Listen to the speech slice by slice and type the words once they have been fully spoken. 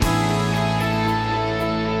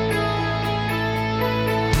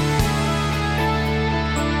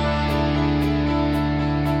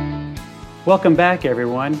Welcome back,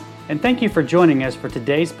 everyone, and thank you for joining us for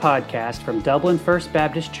today's podcast from Dublin First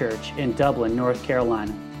Baptist Church in Dublin, North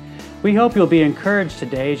Carolina. We hope you'll be encouraged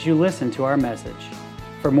today as you listen to our message.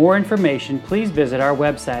 For more information, please visit our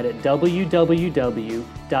website at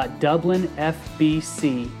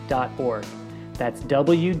www.dublinfbc.org. That's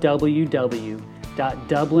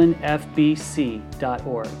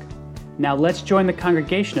www.dublinfbc.org. Now let's join the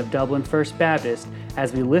congregation of Dublin First Baptist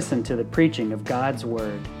as we listen to the preaching of God's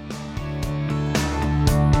Word.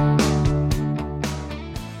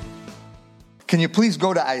 Can you please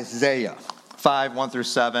go to Isaiah 5, 1 through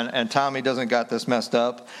 7, and Tommy doesn't got this messed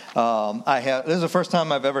up. This is the first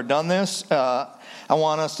time I've ever done this. I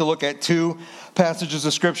want us to look at two passages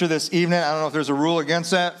of Scripture this evening. I don't know if there's a rule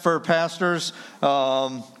against that for pastors.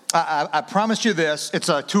 I promise you this, it's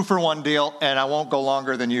a 2-for-1 deal, and I won't go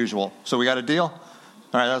longer than usual. So we got a deal? All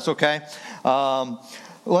right, that's okay.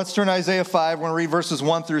 Let's turn to Isaiah 5. We're going to read verses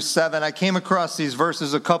 1 through 7. I came across these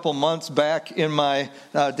verses a couple months back in my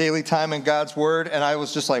daily time in God's Word, and I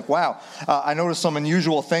was just like, wow. I noticed some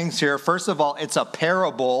unusual things here. First of all, it's a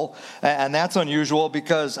parable, and that's unusual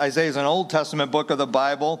because Isaiah is an Old Testament book of the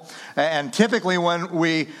Bible, and typically when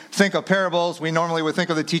we think of parables, we normally would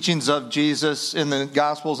think of the teachings of Jesus in the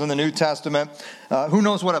Gospels in the New Testament. Who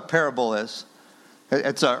knows what a parable is?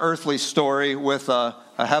 It's an earthly story with a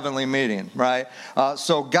heavenly meaning, right?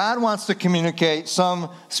 So God wants to communicate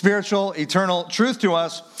some spiritual, eternal truth to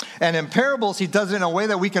us. And in parables, he does it in a way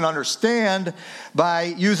that we can understand by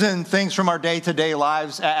using things from our day-to-day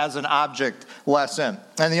lives as an object lesson.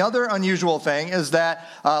 And the other unusual thing is that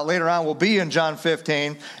later on we'll be in John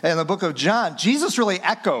 15. In the book of John, Jesus really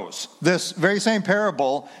echoes this very same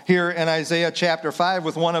parable here in Isaiah chapter 5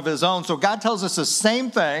 with one of his own. So God tells us the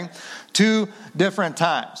same thing 2 different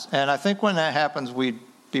times. And I think when that happens, we'd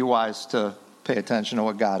be wise to pay attention to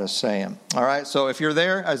what God is saying. All right, so if you're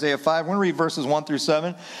there, Isaiah 5, we're going to read verses 1 through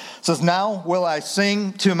 7. It says, "Now will I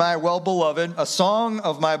sing to my well-beloved, a song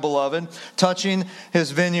of my beloved, touching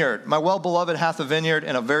his vineyard. My well-beloved hath a vineyard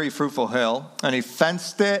in a very fruitful hill, and he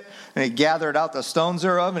fenced it, and he gathered out the stones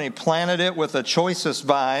thereof, and he planted it with the choicest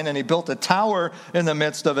vine, and he built a tower in the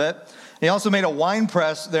midst of it. He also made a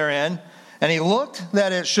winepress therein, and he looked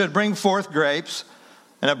that it should bring forth grapes,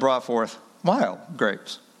 and it brought forth wild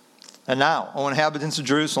grapes. And now, O inhabitants of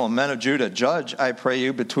Jerusalem, men of Judah, judge, I pray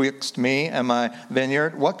you, betwixt me and my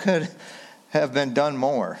vineyard. What could have been done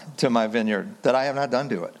more to my vineyard that I have not done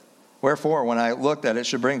to it? Wherefore, when I looked that it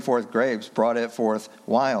should bring forth grapes, brought it forth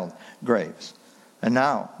wild grapes. And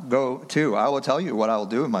now, go to, I will tell you what I will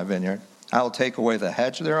do with my vineyard. I will take away the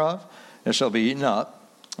hedge thereof, it shall be eaten up,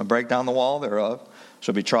 and break down the wall thereof,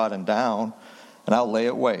 shall be trodden down, and I'll lay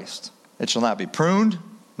it waste. It shall not be pruned,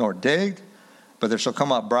 nor digged, but there shall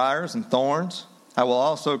come up briars and thorns. I will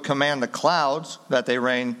also command the clouds that they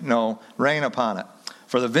rain no rain upon it.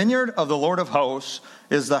 For the vineyard of the Lord of hosts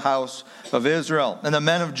is the house of Israel, and the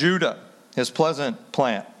men of Judah his pleasant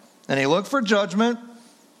plant. And he looked for judgment,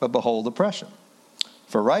 but behold oppression.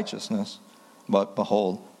 For righteousness, but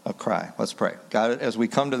behold a cry." Let's pray. God, as we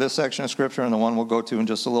come to this section of Scripture, and the one we'll go to in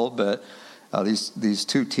just a little bit, these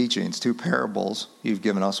 2 teachings, 2 parables you've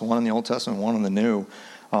given us, one in the Old Testament, one in the New.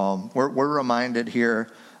 We're reminded here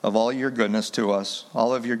of all your goodness to us,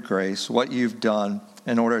 all of your grace, what you've done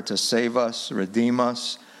in order to save us, redeem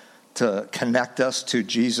us, to connect us to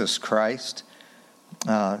Jesus Christ,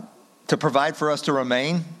 to provide for us to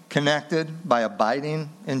remain connected by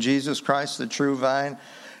abiding in Jesus Christ, the true vine.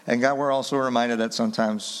 And God, we're also reminded that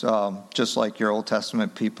sometimes, just like your Old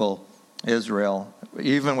Testament people, Israel,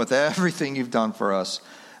 even with everything you've done for us,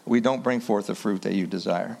 we don't bring forth the fruit that you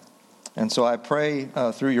desire. And so I pray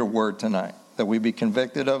through your word tonight that we be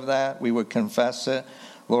convicted of that, we would confess it,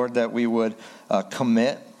 Lord, that we would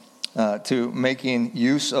commit to making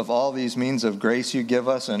use of all these means of grace you give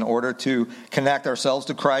us in order to connect ourselves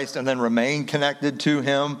to Christ and then remain connected to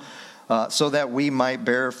him so that we might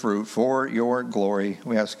bear fruit for your glory.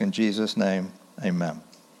 We ask in Jesus' name, amen.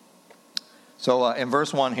 So in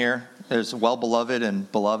verse 1 here, there's well-beloved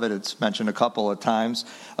and beloved. It's mentioned a couple of times.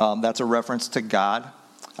 That's a reference to God.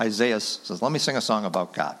 Isaiah says, let me sing a song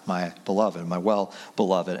about God, my beloved, my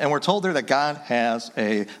well-beloved. And we're told there that God has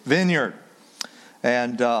a vineyard.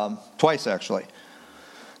 And twice, actually.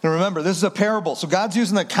 Now remember, this is a parable. So God's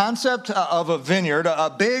using the concept of a vineyard, a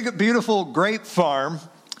big, beautiful grape farm.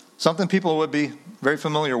 Something people would be very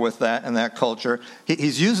familiar with that in that culture.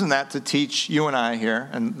 He's using that to teach you and I here,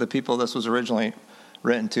 and the people this was originally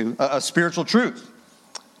written to, a spiritual truth.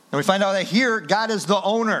 And we find out that here, God is the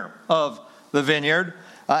owner of the vineyard.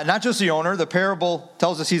 Not just the owner, the parable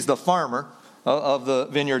tells us he's the farmer. of the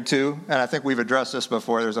vineyard too. And I think we've addressed this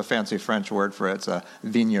before. There's a fancy French word for it. It's a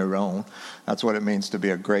vigneron. That's what it means to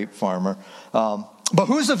be a grape farmer. But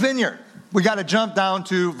who's the vineyard? We got to jump down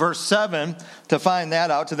to verse 7 to find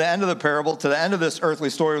that out, to the end of the parable, to the end of this earthly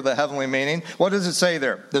story with a heavenly meaning. What does it say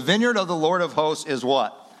there? The vineyard of the Lord of hosts is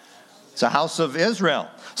what? It's a house of Israel.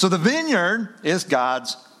 So the vineyard is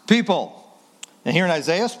God's people. And here in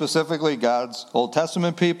Isaiah, specifically God's Old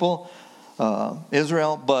Testament people,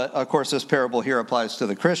 Israel. But, of course, this parable here applies to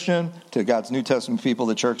the Christian, to God's New Testament people,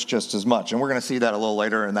 the church, just as much. And we're going to see that a little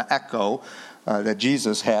later in the echo that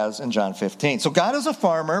Jesus has in John 15. So God is a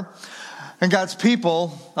farmer, and God's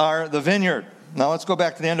people are the vineyard. Now let's go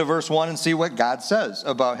back to the end of verse 1 and see what God says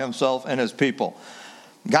about himself and his people.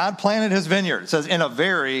 God planted his vineyard, it says, in a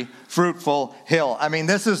very fruitful hill. I mean,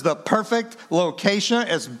 this is the perfect location.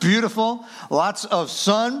 It's beautiful. Lots of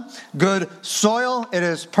sun, good soil. It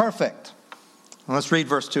is perfect. And let's read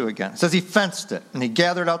verse 2 again. It says he fenced it, and he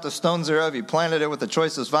gathered out the stones thereof. He planted it with the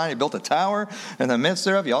choicest vine. He built a tower in the midst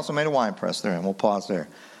thereof. He also made a winepress there, and we'll pause there.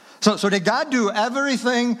 So did God do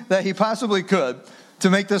everything that he possibly could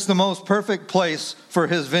to make this the most perfect place for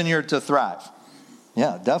his vineyard to thrive?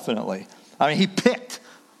 Yeah, definitely. I mean, he picked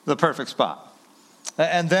the perfect spot.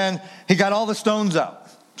 And then he got all the stones out.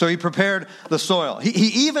 So he prepared the soil.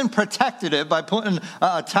 He even protected it by putting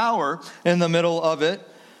a tower in the middle of it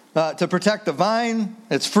to protect the vine,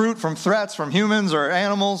 its fruit from threats from humans or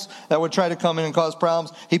animals that would try to come in and cause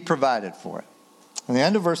problems. He provided for it. And the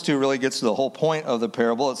end of verse 2 really gets to the whole point of the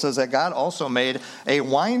parable. It says that God also made a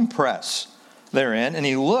wine press therein, and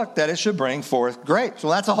he looked that it should bring forth grapes.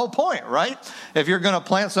 Well, that's the whole point, right? If you're going to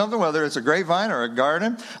plant something, whether it's a grapevine or a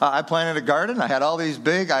garden, I planted a garden. I had all these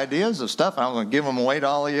big ideas of stuff. I was going to give them away to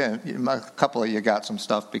all of you. And a couple of you got some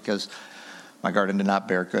stuff because my garden did not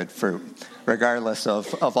bear good fruit, regardless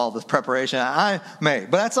of all the preparation I made.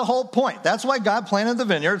 But that's the whole point. That's why God planted the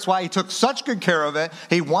vineyard. It's why he took such good care of it.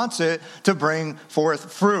 He wants it to bring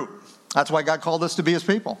forth fruit. That's why God called us to be his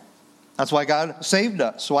people. That's why God saved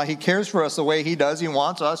us, why he cares for us the way he does. He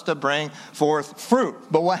wants us to bring forth fruit.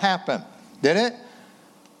 But what happened? Did it?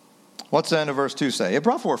 What's the end of verse 2 say? It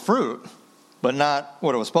brought forth fruit, but not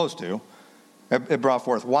what it was supposed to. It brought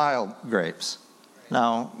forth wild grapes.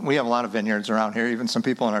 Now, we have a lot of vineyards around here, even some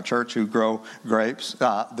people in our church who grow grapes.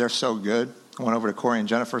 They're so good. I went over to Corey and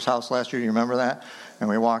Jennifer's house last year. You remember that? And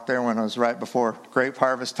we walked there when it was right before grape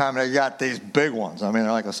harvest time. And they got these big ones. I mean,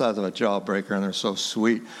 they're like the size of a jawbreaker, and they're so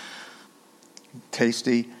sweet.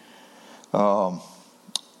 Tasty.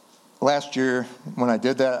 Last year, when I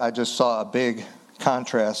did that, I just saw a big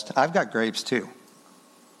contrast. I've got grapes, too.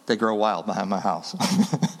 They grow wild behind my house.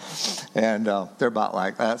 And they're about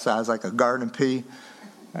like that size, like a garden pea.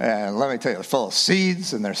 And let me tell you, they're full of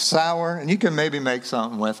seeds, and they're sour. And you can maybe make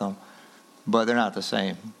something with them, but they're not the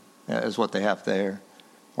same as what they have there,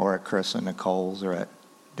 or at Chris and Nicole's, or at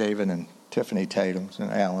David and Tiffany Tatum's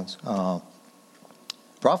and Allen's.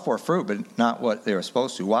 Brought forth fruit, but not what they were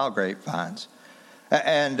supposed to, wild grapevines.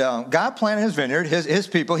 And God planted his vineyard, his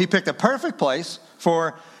people. He picked a perfect place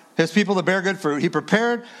for his people to bear good fruit. He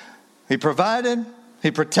prepared, he provided,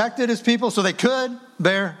 he protected his people so they could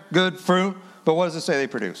bear good fruit. But what does it say they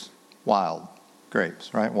produce? Wild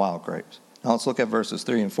grapes, right? Wild grapes. Now let's look at verses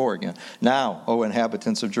 3 and 4 again. Now, O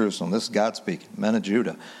inhabitants of Jerusalem, this is God speaking, men of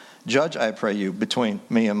Judah, judge, I pray you, between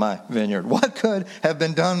me and my vineyard. What could have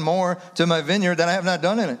been done more to my vineyard than I have not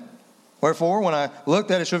done in it? Wherefore, when I looked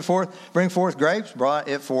that it should bring forth grapes, brought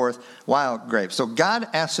it forth wild grapes. So God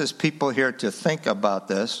asks his people here to think about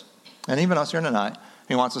this, and even us here tonight,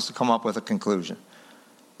 he wants us to come up with a conclusion.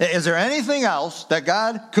 Is there anything else that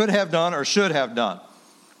God could have done or should have done?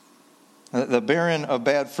 The bearing of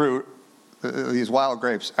bad fruit, these wild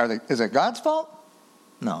grapes, is it God's fault?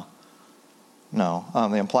 No. No.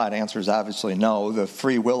 The implied answer is obviously no. The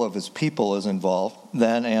free will of his people is involved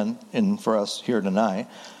then and for us here tonight.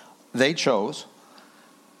 They chose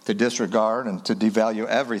to disregard and to devalue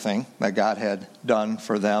everything that God had done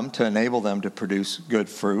for them to enable them to produce good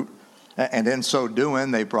fruit. And in so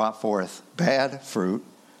doing, they brought forth bad fruit.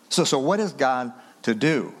 So what is God to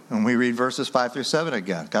do? And we read verses 5 through 7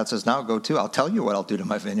 again. God says, now go to, I'll tell you what I'll do to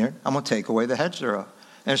my vineyard. I'm going to take away the hedge thereof.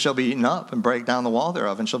 And it shall be eaten up, and break down the wall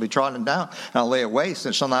thereof, and shall be trodden down. And I'll lay it waste,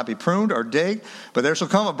 and it shall not be pruned or digged. But there shall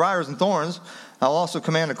come of briars and thorns. I'll also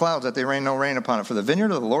command the clouds that they rain no rain upon it. For the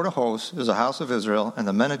vineyard of the Lord of hosts is a house of Israel, and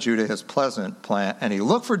the men of Judah his pleasant plant. And he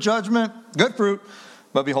looked for judgment, good fruit,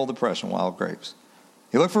 but behold oppression, wild grapes.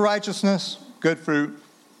 He looked for righteousness, good fruit,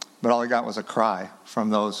 but all he got was a cry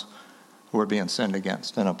from those who were being sinned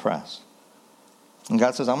against and oppressed. And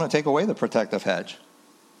God says, I'm going to take away the protective hedge.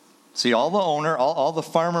 See, all the owner, all the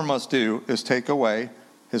farmer must do is take away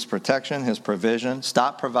his protection, his provision,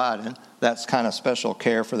 stop providing that's kind of special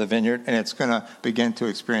care for the vineyard, and it's going to begin to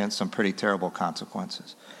experience some pretty terrible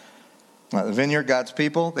consequences. Now, the vineyard, God's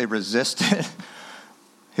people, they resisted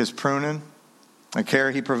his pruning, the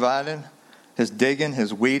care he provided, his digging,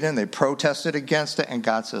 his weeding. They protested against it, and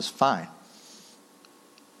God says, fine,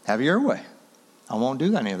 have your way. I won't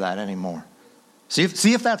do any of that anymore. See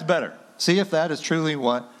if that's better. See if that is truly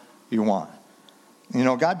what you want. You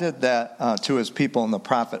know, God did that to his people in the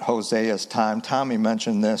prophet Hosea's time. Tommy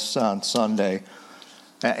mentioned this on Sunday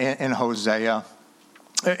in Hosea,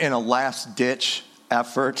 in a last-ditch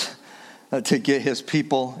effort to get his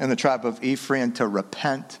people in the tribe of Ephraim to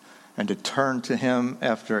repent and to turn to him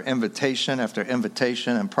after invitation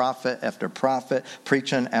and prophet after prophet,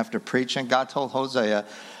 preaching after preaching. God told Hosea,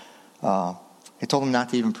 he told him not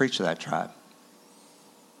to even preach to that tribe.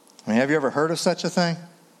 I mean, have you ever heard of such a thing?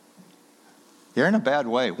 You're in a bad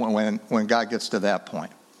way when God gets to that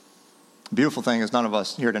point. The beautiful thing is none of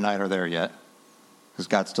us here tonight are there yet, because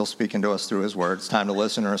God's still speaking to us through his word. It's time to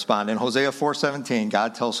listen and respond. In Hosea 4:17,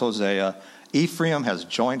 God tells Hosea, Ephraim has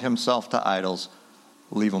joined himself to idols.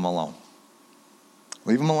 Leave him alone.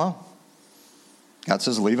 Leave him alone. God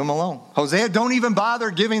says, leave him alone. Hosea, don't even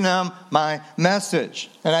bother giving them my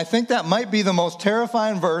message. And I think that might be the most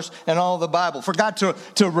terrifying verse in all of the Bible. For God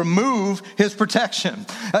to remove his protection,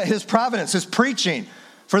 his providence, his preaching,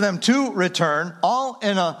 for them to return, all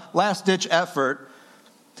in a last-ditch effort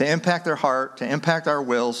to impact their heart, to impact our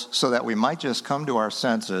wills, so that we might just come to our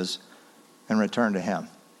senses and return to him.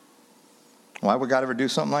 Why would God ever do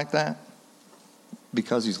something like that?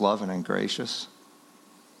 Because he's loving and gracious.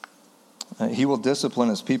 He will discipline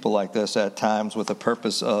his people like this at times with a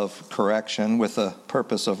purpose of correction, with a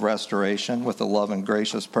purpose of restoration, with a love and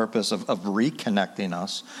gracious purpose of reconnecting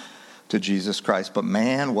us to Jesus Christ. But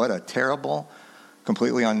man, what a terrible,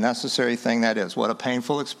 completely unnecessary thing that is. What a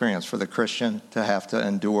painful experience for the Christian to have to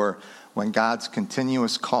endure when God's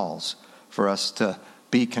continuous calls for us to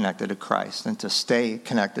be connected to Christ and to stay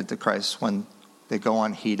connected to Christ when they go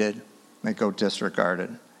unheeded, they go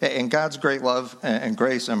disregarded. In God's great love and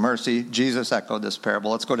grace and mercy, Jesus echoed this parable.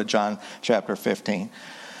 Let's go to John chapter 15.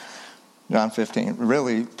 John 15,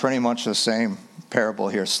 really pretty much the same parable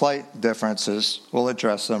here. Slight differences. We'll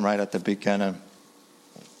address them right at the beginning.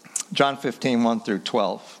 John 15, 1 through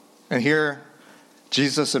 12. And here,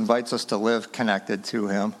 Jesus invites us to live connected to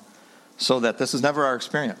him so that this is never our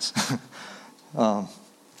experience.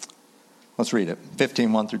 Let's read it.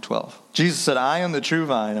 15, 1 through 12. Jesus said, I am the true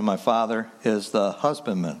vine, and my Father is the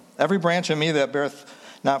husbandman. Every branch in me that beareth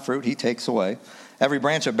not fruit, he takes away. Every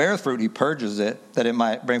branch that beareth fruit, he purges it, that it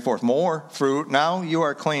might bring forth more fruit. Now you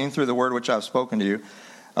are clean through the word which I have spoken to you.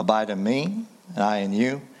 Abide in me, and I in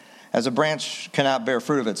you. As a branch cannot bear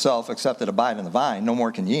fruit of itself, except it abide in the vine, no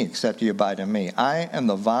more can ye, except ye abide in me. I am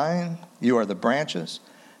the vine, you are the branches.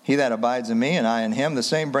 He that abides in me, and I in him, the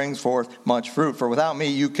same brings forth much fruit. For without me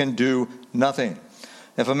you can do nothing.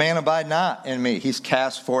 If a man abide not in me, he's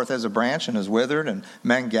cast forth as a branch and is withered, and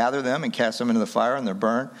men gather them and cast them into the fire, and they're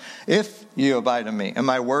burned. If you abide in me, and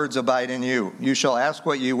my words abide in you, you shall ask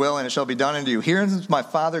what you will, and it shall be done unto you. Herein is my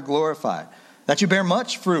Father glorified, that you bear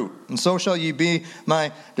much fruit, and so shall ye be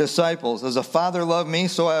my disciples. As the Father loved me,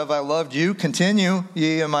 so have I loved you. Continue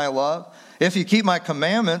ye in my love. If you keep my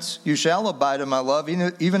commandments, you shall abide in my love,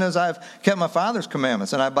 even as I have kept my Father's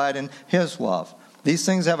commandments, and I abide in his love. These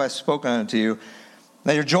things have I spoken unto you,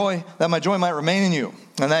 that my joy might remain in you,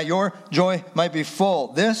 and that your joy might be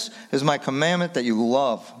full. This is my commandment, that you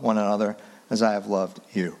love one another as I have loved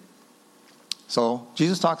you. So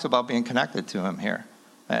Jesus talks about being connected to him here.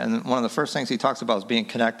 And one of the first things he talks about is being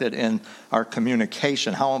connected in our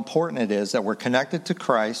communication, how important it is that we're connected to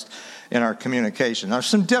Christ in our communication. There's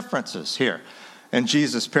some differences here in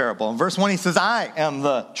Jesus' parable. In verse 1, he says, I am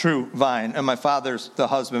the true vine, and my Father's the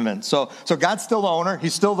husbandman. So God's still the owner.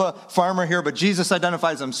 He's still the farmer here, but Jesus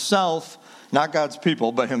identifies himself, not God's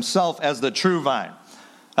people, but himself as the true vine,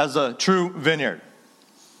 as the true vineyard.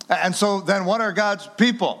 And so then what are God's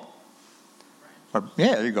people?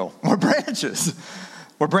 Yeah, there you go. We're branches.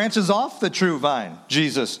 We're branches off the true vine,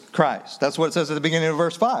 Jesus Christ. That's what it says at the beginning of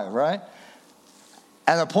verse 5, right?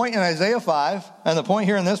 And the point in Isaiah 5, and the point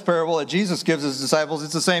here in this parable that Jesus gives his disciples,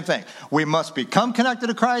 it's the same thing. We must become connected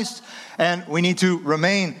to Christ, and we need to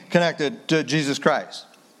remain connected to Jesus Christ.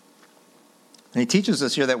 And he teaches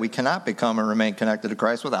us here that we cannot become and remain connected to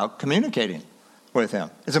Christ without communicating with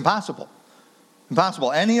him. It's impossible.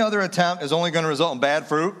 Impossible. Any other attempt is only going to result in bad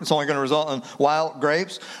fruit. It's only going to result in wild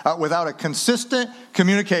grapes. Without a consistent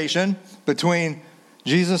communication between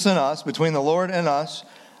Jesus and us, between the Lord and us,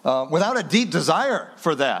 without a deep desire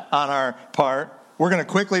for that on our part, we're going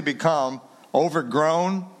to quickly become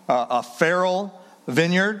overgrown, a feral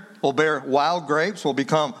vineyard will bear wild grapes, will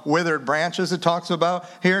become withered branches, it talks about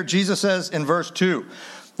here. Jesus says in verse 2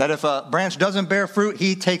 that if a branch doesn't bear fruit,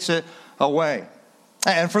 he takes it away.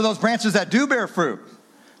 And for those branches that do bear fruit,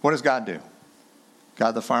 what does God do?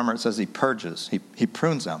 God the farmer, it says he purges, he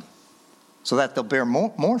prunes them so that they'll bear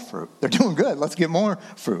more fruit. They're doing good. Let's get more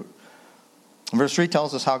fruit. Verse 3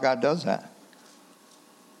 tells us how God does that.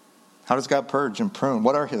 How does God purge and prune?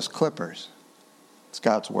 What are his clippers? It's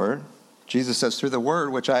God's word. Jesus says, through the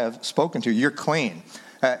word which I have spoken to, you're clean.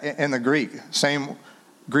 In the Greek, same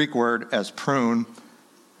Greek word as prune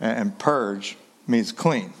and purge means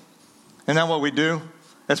clean. Isn't that what we do?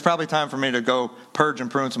 It's probably time for me to go purge and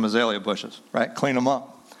prune some azalea bushes, right? Clean them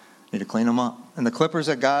up. Need to clean them up. And the clippers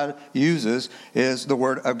that God uses is the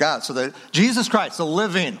word of God. So that Jesus Christ, the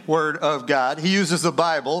living word of God, he uses the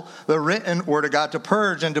Bible, the written word of God, to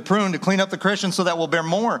purge and to prune, to clean up the Christians so that we'll bear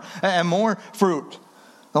more and more fruit.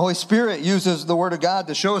 The Holy Spirit uses the word of God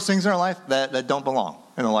to show us things in our life that don't belong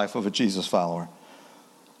in the life of a Jesus follower.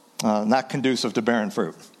 Not conducive to bearing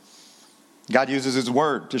fruit. God uses his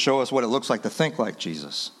word to show us what it looks like to think like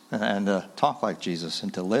Jesus and to talk like Jesus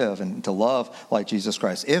and to live and to love like Jesus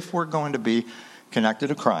Christ. If we're going to be connected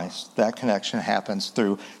to Christ, that connection happens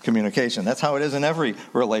through communication. That's how it is in every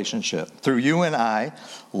relationship. Through you and I,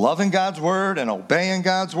 loving God's word and obeying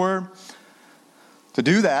God's word. To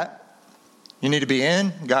do that, you need to be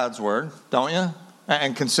in God's word, don't you?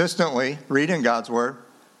 And consistently reading God's word.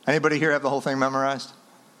 Anybody here have the whole thing memorized?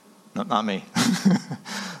 No, not me.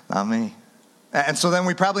 Not me. And so then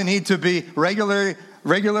we probably need to be regularly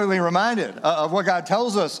reminded of what God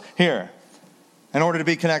tells us here in order to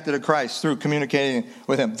be connected to Christ through communicating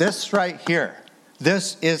with him. This right here,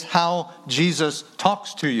 this is how Jesus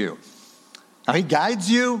talks to you. Now, he guides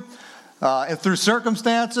you through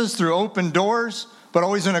circumstances, through open doors, but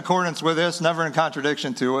always in accordance with this, never in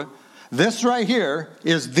contradiction to it. This right here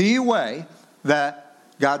is the way that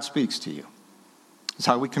God speaks to you. It's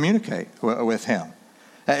how we communicate with him.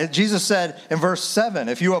 Jesus said in verse 7,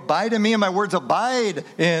 if you abide in me and my words abide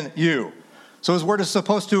in you. So his word is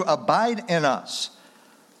supposed to abide in us.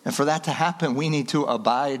 And for that to happen, we need to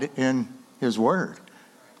abide in his word.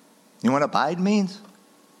 You know what abide means?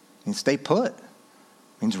 It means stay put.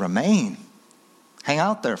 It means remain. Hang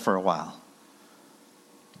out there for a while.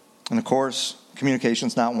 And of course,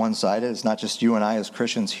 communication's not one-sided. It's not just you and I as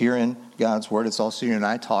Christians hearing God's word. It's also you and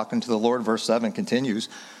I talking to the Lord. Verse 7 continues.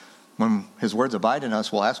 When his words abide in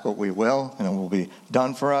us, we'll ask what we will, and it will be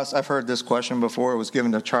done for us. I've heard this question before. It was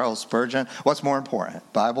given to Charles Spurgeon. What's more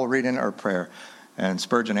important, Bible reading or prayer? And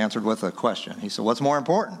Spurgeon answered with a question. He said, what's more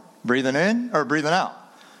important, breathing in or breathing out?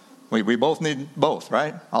 We both need both,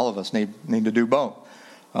 right? All of us need to do both.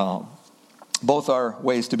 Both are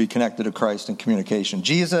ways to be connected to Christ in communication.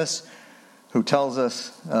 Jesus, who tells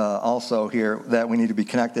us also here that we need to be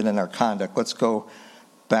connected in our conduct. Let's go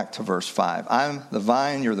back to verse 5. I'm the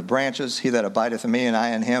vine, you're the branches. He that abideth in me and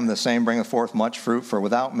I in him, the same bringeth forth much fruit. For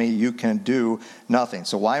without me you can do nothing.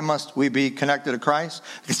 So why must we be connected to Christ?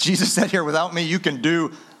 Because Jesus said here, without me you can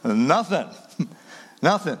do nothing.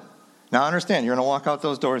 Nothing. Now understand, you're going to walk out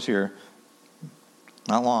those doors here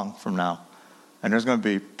not long from now. And there's going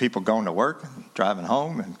to be people going to work, driving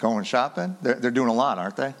home, and going shopping. They're doing a lot,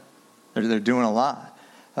 aren't they? They're doing a lot.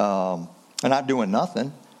 They're not doing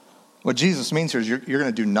nothing. What Jesus means here is you're going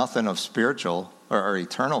to do nothing of spiritual or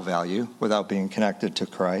eternal value without being connected to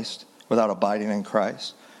Christ, without abiding in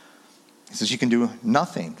Christ. He says you can do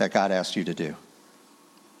nothing that God asked you to do.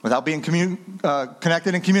 Without being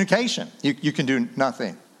connected in communication, you can do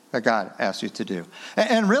nothing that God asked you to do.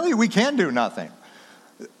 And really, we can do nothing.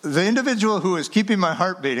 The individual who is keeping my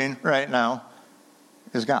heart beating right now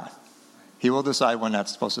is God. He will decide when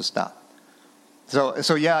that's supposed to stop.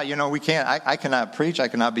 So yeah, we can't. I cannot preach. I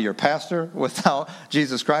cannot be your pastor without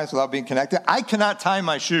Jesus Christ, without being connected. I cannot tie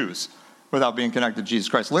my shoes without being connected to Jesus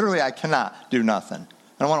Christ. Literally, I cannot do nothing.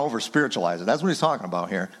 I don't want to over-spiritualize it. That's what he's talking about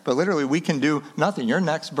here. But literally, we can do nothing. Your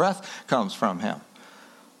next breath comes from him.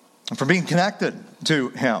 And from being connected to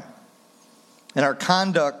him. In our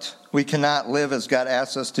conduct, we cannot live as God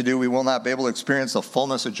asks us to do. We will not be able to experience the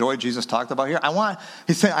fullness of joy Jesus talked about here.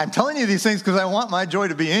 He's saying, I'm telling you these things because I want my joy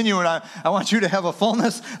to be in you, and I want you to have a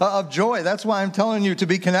fullness of joy. That's why I'm telling you to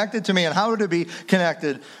be connected to me and how to be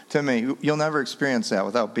connected to me. You'll never experience that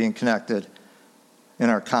without being connected in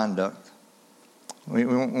our conduct. We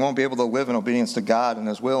won't be able to live in obedience to God and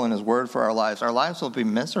his will and his word for our lives. Our lives will be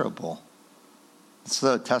miserable. It's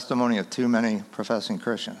the testimony of too many professing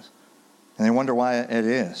Christians. And they wonder why it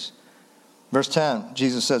is. Verse 10,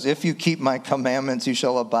 Jesus says, if you keep my commandments, you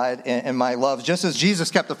shall abide in my love. Just as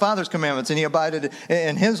Jesus kept the Father's commandments and he abided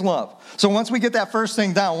in his love. So once we get that first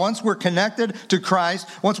thing down, once we're connected to Christ,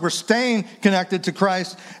 once we're staying connected to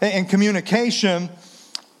Christ in communication,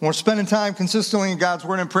 we're spending time consistently in God's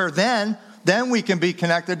word and prayer, then we can be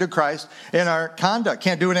connected to Christ in our conduct.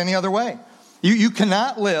 Can't do it any other way. You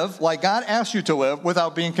cannot live like God asked you to live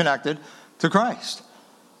without being connected to Christ.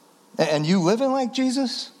 And you living like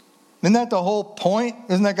Jesus? Isn't that the whole point?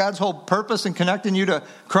 Isn't that God's whole purpose in connecting you to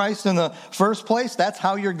Christ in the first place? That's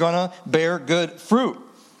how you're going to bear good fruit.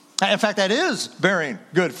 In fact, that is bearing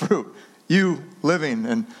good fruit. You living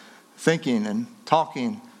and thinking and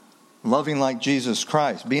talking, loving like Jesus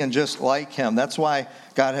Christ, being just like him. That's why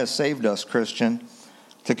God has saved us, Christian,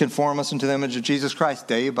 to conform us into the image of Jesus Christ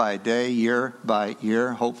day by day, year by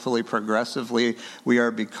year. Hopefully, progressively, we are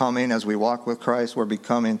becoming, as we walk with Christ, we're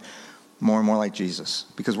becoming more and more like Jesus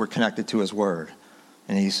because we're connected to his word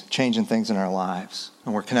and he's changing things in our lives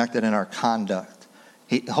and we're connected in our conduct.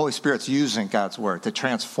 The Holy Spirit's using God's word to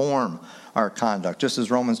transform our conduct, just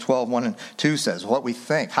as Romans 12, 1 and 2 says, what we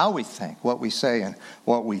think, how we think, what we say, and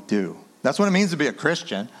what we do. That's what it means to be a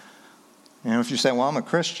Christian. You know, if you say, well, I'm a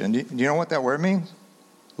Christian, do you know what that word means?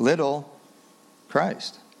 Little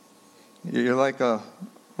Christ. You're like a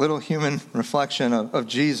little human reflection of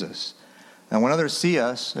Jesus. And when others see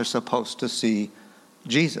us, they're supposed to see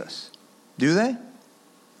Jesus. Do they?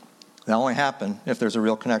 That only happen if there's a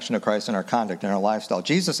real connection to Christ in our conduct and our lifestyle.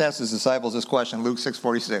 Jesus asked his disciples this question, Luke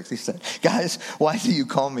 6:46. He said, guys, why do you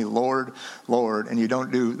call me Lord, Lord, and you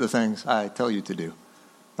don't do the things I tell you to do?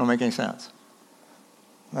 Don't make any sense.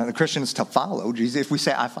 Now, the Christian is to follow Jesus. If we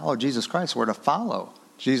say, I follow Jesus Christ, we're to follow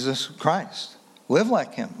Jesus Christ. Live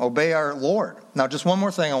like him. Obey our Lord. Now, just one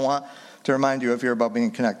more thing I want to remind you of here about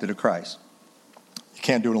being connected to Christ. You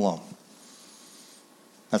can't do it alone.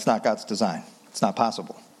 That's not God's design. It's not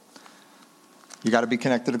possible. You got to be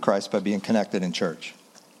connected to Christ by being connected in church.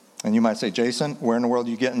 And you might say, Jason, where in the world are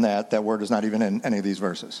you getting that? That word is not even in any of these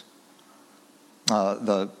verses. But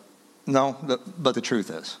the truth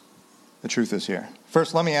is. The truth is here.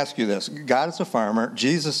 First, let me ask you this. God is a farmer.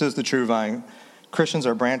 Jesus is the true vine. Christians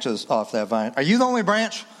are branches off that vine. Are you the only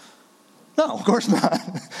branch? No, of course not.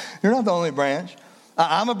 You're not the only branch.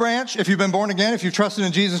 I'm a branch. If you've been born again, if you've trusted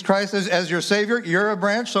in Jesus Christ as your Savior, you're a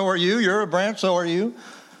branch, so are you. You're a branch, so are you.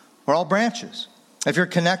 We're all branches. If you're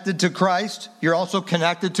connected to Christ, you're also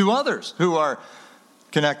connected to others who are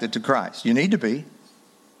connected to Christ. You need to be.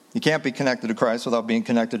 You can't be connected to Christ without being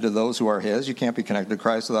connected to those who are his. You can't be connected to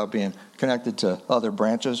Christ without being connected to other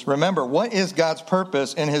branches. Remember, what is God's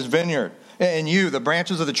purpose in his vineyard? In you, the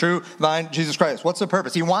branches of the true vine, Jesus Christ. What's the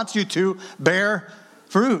purpose? He wants you to bear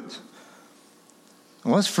fruit.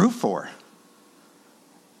 And what's fruit for?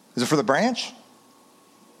 Is it for the branch?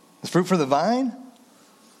 Is fruit for the vine?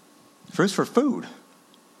 Fruit's for food.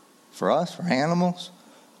 For us, for animals.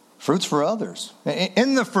 Fruit's for others.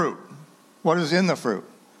 In the fruit. What is in the fruit?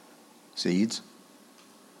 Seeds.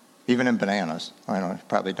 Even in bananas. I know you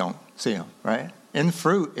probably don't see them, right? In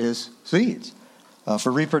fruit is seeds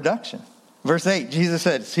for reproduction. Verse 8, Jesus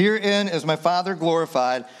said, herein is my Father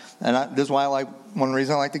glorified. And this is why one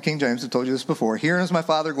reason I like the King James. I told you this before. Herein is my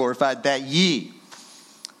Father glorified, that ye.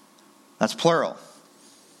 That's plural.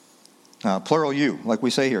 Plural you, like we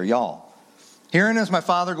say here, y'all. Herein is my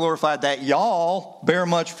Father glorified, that y'all bear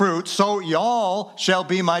much fruit, so y'all shall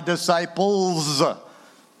be my disciples.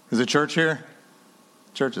 Is the church here?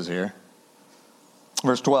 Church is here.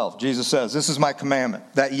 Verse 12, Jesus says, this is my commandment,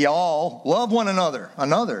 that y'all love one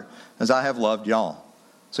another, as I have loved y'all.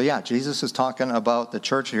 So yeah, Jesus is talking about the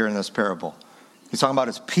church here in this parable. He's talking about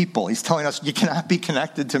his people. He's telling us you cannot be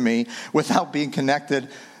connected to me without being connected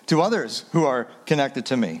to others who are connected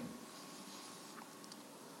to me.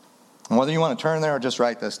 And whether you want to turn there or just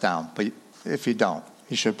write this down, but if you don't,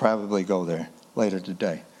 you should probably go there later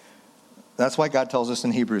today. That's why God tells us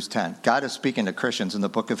in Hebrews 10. God is speaking to Christians in the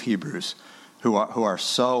book of Hebrews who are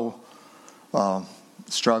so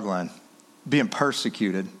struggling, being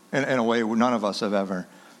persecuted in a way none of us have ever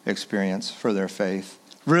experienced for their faith.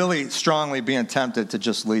 Really strongly being tempted to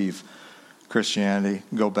just leave Christianity,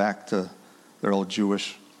 go back to their old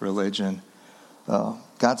Jewish religion.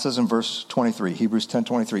 God says in verse 23, Hebrews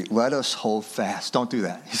 10:23, let us hold fast. Don't do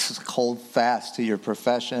that. He says, hold fast to your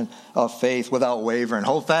profession of faith without wavering.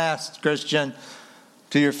 Hold fast, Christian,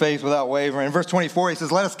 to your faith without wavering. In verse 24, he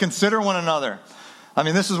says, let us consider one another. I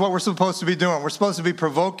mean, this is what we're supposed to be doing. We're supposed to be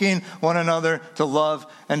provoking one another to love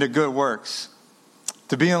and to good works.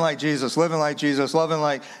 To being like Jesus, living like Jesus, loving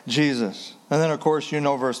like Jesus. And then, of course, you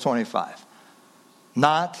know verse 25.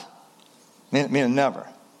 Not, meaning never.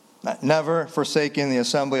 Never forsaking the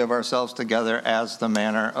assembly of ourselves together as the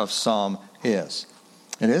manner of some is.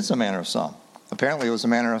 It is the manner of some. Apparently it was the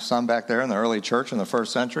manner of some back there in the early church in the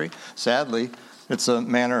first century. Sadly, it's a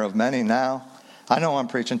manner of many now. I know I'm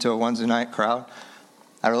preaching to a Wednesday night crowd.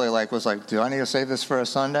 I really was like, do I need to save this for a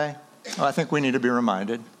Sunday? Well, I think we need to be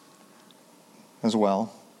reminded as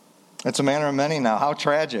well. It's a manner of many now. How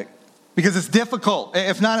tragic. Because it's difficult,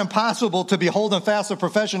 if not impossible, to be holding fast the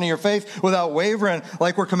profession of your faith without wavering,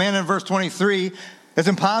 like we're commanded in verse 23. It's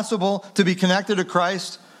impossible to be connected to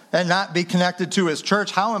Christ and not be connected to his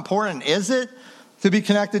church. How important is it to be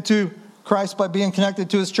connected to Christ by being connected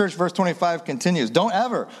to his church? Verse 25 continues. Don't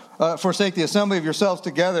ever forsake the assembly of yourselves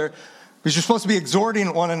together, because you're supposed to be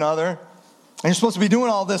exhorting one another. And you're supposed to be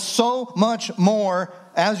doing all this so much more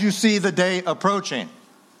as you see the day approaching.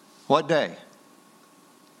 What day?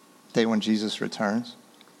 Day when Jesus returns.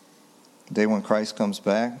 Day when Christ comes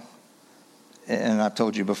back. And I've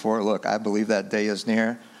told you before, look, I believe that day is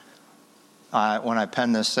near. When I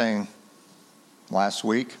penned this thing last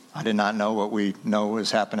week, I did not know what we know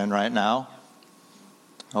is happening right now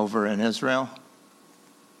over in Israel.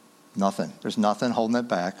 Nothing. There's nothing holding it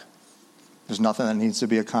back. There's nothing that needs to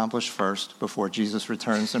be accomplished first before Jesus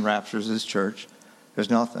returns and raptures his church. There's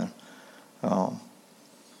nothing.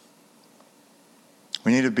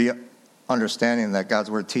 We need to be understanding that God's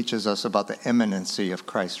word teaches us about the imminency of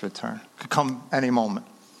Christ's return. It could come any moment.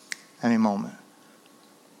 Any moment.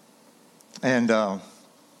 And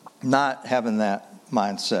not having that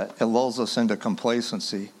mindset, it lulls us into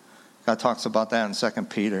complacency. God talks about that in 2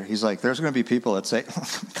 Peter. He's like, there's going to be people that say,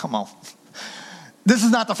 come on. This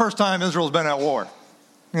is not the first time Israel's been at war.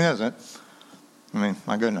 It isn't. I mean,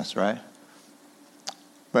 my goodness, right?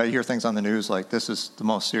 But you hear things on the news like this is the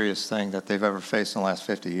most serious thing that they've ever faced in the last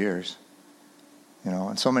 50 years.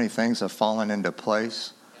 And so many things have fallen into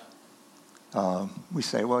place. We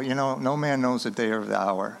say, well, no man knows the day or the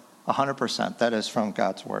hour. 100%. That is from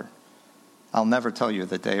God's word. I'll never tell you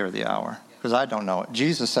the day or the hour because I don't know it.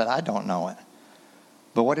 Jesus said, I don't know it.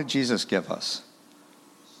 But what did Jesus give us?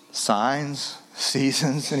 Signs,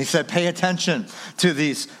 seasons. And he said, pay attention to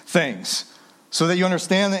these things so that you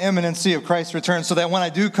understand the imminency of Christ's return, so that when I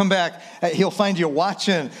do come back, he'll find you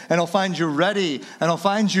watching, and he'll find you ready, and he'll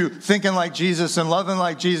find you thinking like Jesus and loving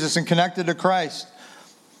like Jesus and connected to Christ.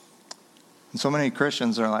 And so many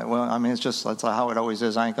Christians are like, well, that's how it always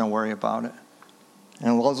is. I ain't going to worry about it. And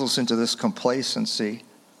it lulls us into this complacency.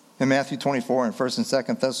 In Matthew 24 and 1st and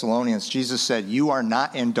 2nd Thessalonians, Jesus said, you are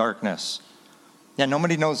not in darkness. Yeah,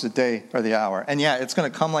 nobody knows the day or the hour. And yeah, it's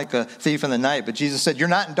going to come like a thief in the night. But Jesus said, you're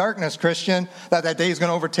not in darkness, Christian. That day is going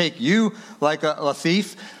to overtake you like a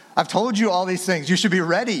thief. I've told you all these things. You should be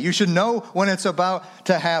ready. You should know when it's about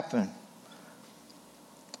to happen.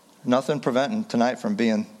 Nothing preventing tonight from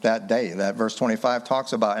being that day that verse 25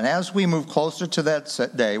 talks about. And as we move closer to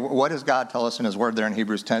that day, what does God tell us in his word there in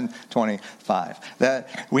Hebrews 10:25?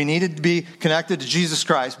 That we needed to be connected to Jesus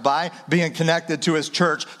Christ by being connected to his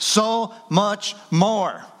church so much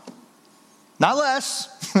more. Not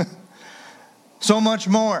less. So much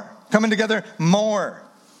more. Coming together more.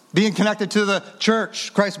 Being connected to the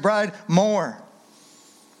church, Christ's bride, more.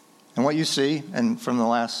 And what you see, and from the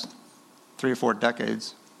last 3 or 4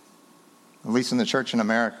 decades, at least in the church in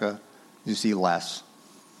America, you see less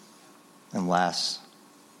and less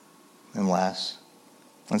and less.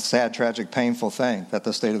 It's a sad, tragic, painful thing that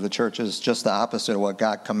the state of the church is just the opposite of what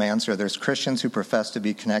God commands here. There's Christians who profess to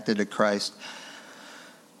be connected to Christ,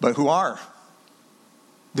 but who are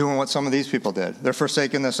doing what some of these people did. They're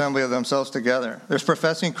forsaking the assembly of themselves together. There's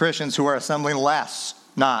professing Christians who are assembling less,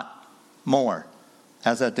 not more,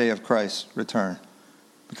 as that day of Christ's return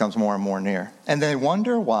becomes more and more near. And they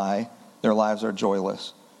wonder why their lives are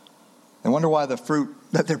joyless. They wonder why the fruit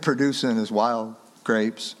that they're producing is wild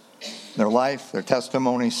grapes. Their life, their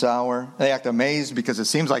testimony, sour. They act amazed because it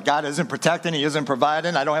seems like God isn't protecting, he isn't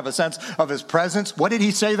providing. I don't have a sense of his presence. What did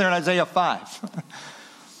he say there in Isaiah 5?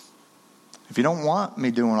 If you don't want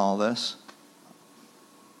me doing all this,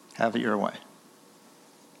 have it your way.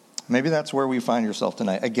 Maybe that's where we find yourself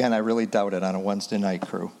tonight. Again, I really doubt it on a Wednesday night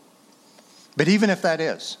crew. But even if that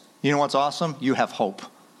is, you know what's awesome? You have hope.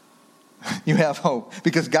 You have hope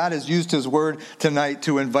because God has used his word tonight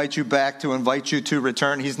to invite you back, to invite you to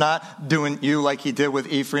return. He's not doing you like he did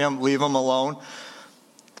with Ephraim, leave him alone.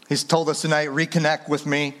 He's told us tonight, reconnect with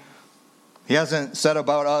me. He hasn't said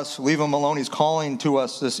about us, leave him alone. He's calling to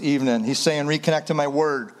us this evening. He's saying, reconnect to my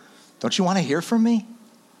word. Don't you want to hear from me?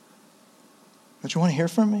 Don't you want to hear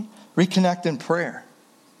from me? Reconnect in prayer.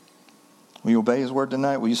 Will you obey his word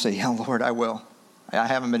tonight? Will you say, yeah, Lord, I will. I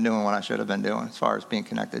haven't been doing what I should have been doing as far as being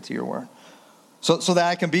connected to your word. So that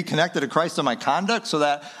I can be connected to Christ in my conduct, so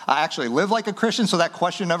that I actually live like a Christian, so that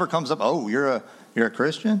question never comes up, oh, you're a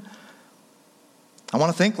Christian? I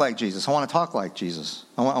want to think like Jesus. I want to talk like Jesus.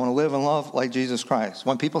 I want to live and love like Jesus Christ.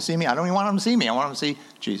 When people see me, I don't even want them to see me. I want them to see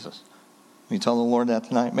Jesus. You tell the Lord that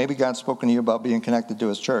tonight. Maybe God's spoken to you about being connected to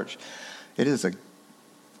his church. It is a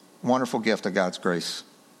wonderful gift of God's grace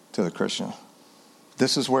to the Christian.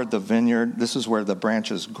 This is where the vineyard, this is where the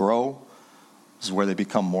branches grow. This is where they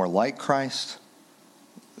become more like Christ.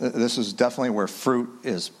 This is definitely where fruit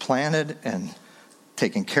is planted and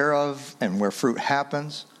taken care of, and where fruit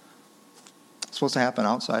happens. It's supposed to happen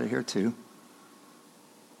outside of here too.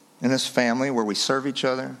 In this family where we serve each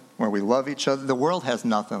other, where we love each other. The world has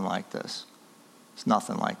nothing like this. It's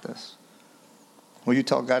nothing like this. Will you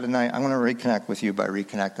tell God tonight, I'm going to reconnect with you by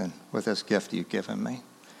reconnecting with this gift you've given me.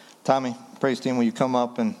 Tommy, praise team, will you come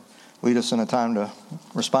up and lead us in a time to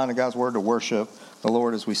respond to God's word, to worship the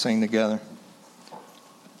Lord as we sing together?